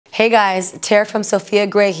Hey guys, Tara from Sofia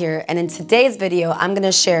Gray here, and in today's video, I'm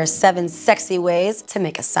gonna share 7 sexy ways to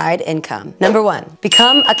make a side income. Number 1,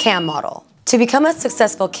 become a cam model. To become a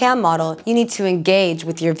successful cam model, you need to engage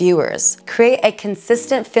with your viewers. Create a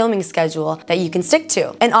consistent filming schedule that you can stick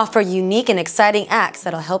to, and offer unique and exciting acts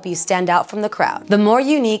that'll help you stand out from the crowd. The more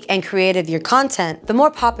unique and creative your content, the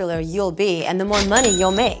more popular you'll be and the more money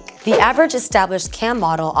you'll make. The average established cam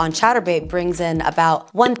model on Chaturbate brings in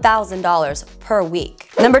about $1,000 per week.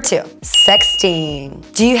 Number 2,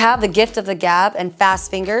 sexting. Do you have the gift of the gab and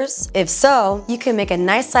fast fingers? If so, you can make a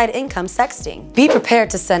nice side income sexting. Be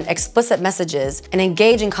prepared to send explicit messages and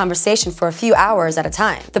engage in conversation for a few hours at a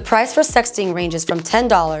time. The price for sexting ranges from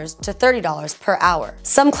 $10 to $30 per hour.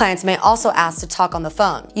 Some clients may also ask to talk on the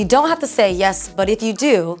phone. You don't have to say yes, but if you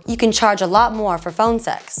do, you can charge a lot more for phone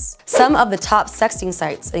sex. Some of the top sexting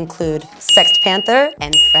sites include SextPanther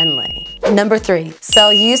and Friendly. Number 3,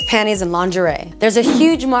 sell used panties and lingerie. There's a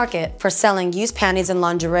huge market for selling used panties and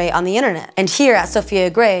lingerie on the internet. And here at Sofia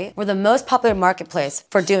Gray, we're the most popular marketplace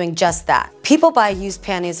for doing just that. People buy used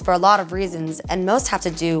panties for a lot of reasons, and most have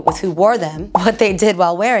to do with who wore them, what they did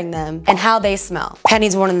while wearing them, and how they smell.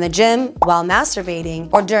 Panties worn in the gym, while masturbating,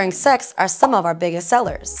 or during sex are some of our biggest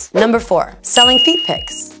sellers. Number 4, selling feet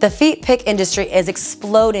pics. The feet pic industry is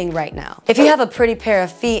exploding right now. If you have a pretty pair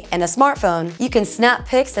of feet and a smartphone, you can snap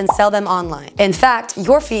pics and sell them online. In fact,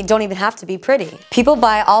 your feet don't even have to be pretty. People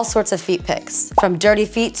buy all sorts of feet pics, from dirty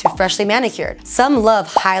feet to freshly manicured. Some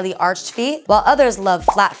love highly arched feet, while others love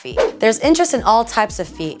flat feet. There's interest in all types of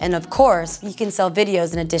feet, and of course, you can sell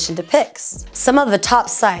videos in addition to pics. Some of the top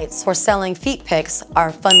sites for selling feet pics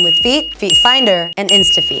are Fun with Feet, Feet Finder, and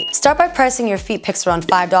InstaFeet. Start by pricing your feet pics around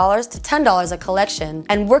 $5 to $10 a collection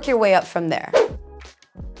and work your way up from there.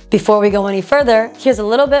 Before we go any further, here's a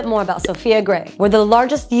little bit more about Sofia Gray. We're the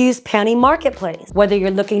largest used panty marketplace. Whether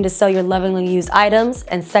you're looking to sell your lovingly used items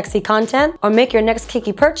and sexy content or make your next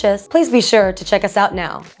kinky purchase, please be sure to check us out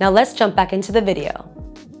now. Now let's jump back into the video.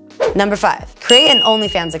 Number 5, create an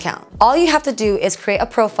OnlyFans account. All you have to do is create a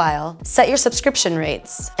profile, set your subscription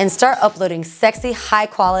rates, and start uploading sexy,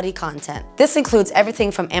 high-quality content. This includes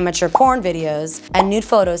everything from amateur porn videos and nude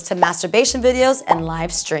photos to masturbation videos and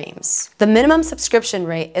live streams. The minimum subscription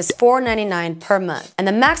rate is $4.99 per month, and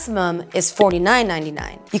the maximum is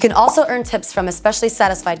 $49.99. You can also earn tips from especially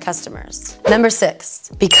satisfied customers. Number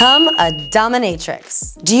 6, become a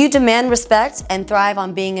dominatrix. Do you demand respect and thrive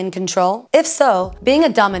on being in control? If so, being a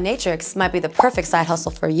dominatrix might be the perfect side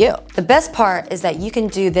hustle for you. The best part is that you can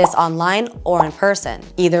do this online or in person.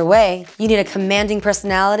 Either way, you need a commanding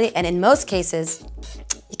personality, and in most cases,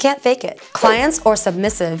 you can't fake it. Clients or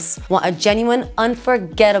submissives want a genuine,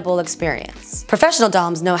 unforgettable experience. Professional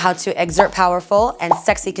doms know how to exert powerful and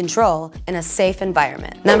sexy control in a safe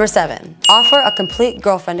environment. Number 7, offer a complete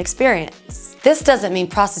girlfriend experience. This doesn't mean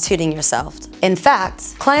prostituting yourself. In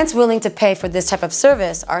fact, clients willing to pay for this type of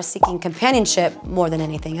service are seeking companionship more than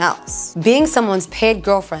anything else. Being someone's paid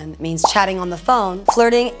girlfriend means chatting on the phone,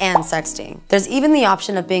 flirting, and sexting. There's even the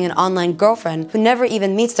option of being an online girlfriend who never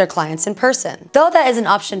even meets their clients in person, though that is an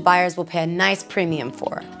option buyers will pay a nice premium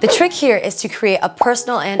for. The trick here is to create a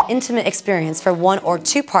personal and intimate experience for 1 or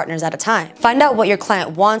 2 partners at a time. Find out what your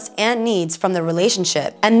client wants and needs from the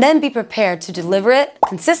relationship, and then be prepared to deliver it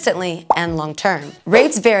consistently and long term.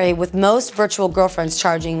 Rates vary, with most virtual girlfriends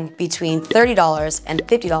charging between $30 and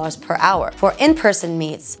 $50 per hour. For in-person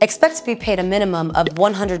meets, expect to be paid a minimum of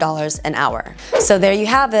 $100 an hour. So there you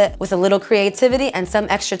have it. With a little creativity and some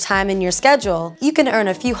extra time in your schedule, you can earn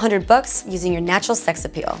a few $100 using your natural sex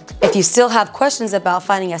appeal. If you still have questions about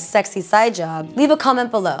finding a sexy side job, leave a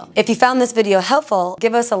comment below. If you found this video helpful,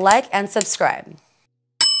 give us a like and subscribe.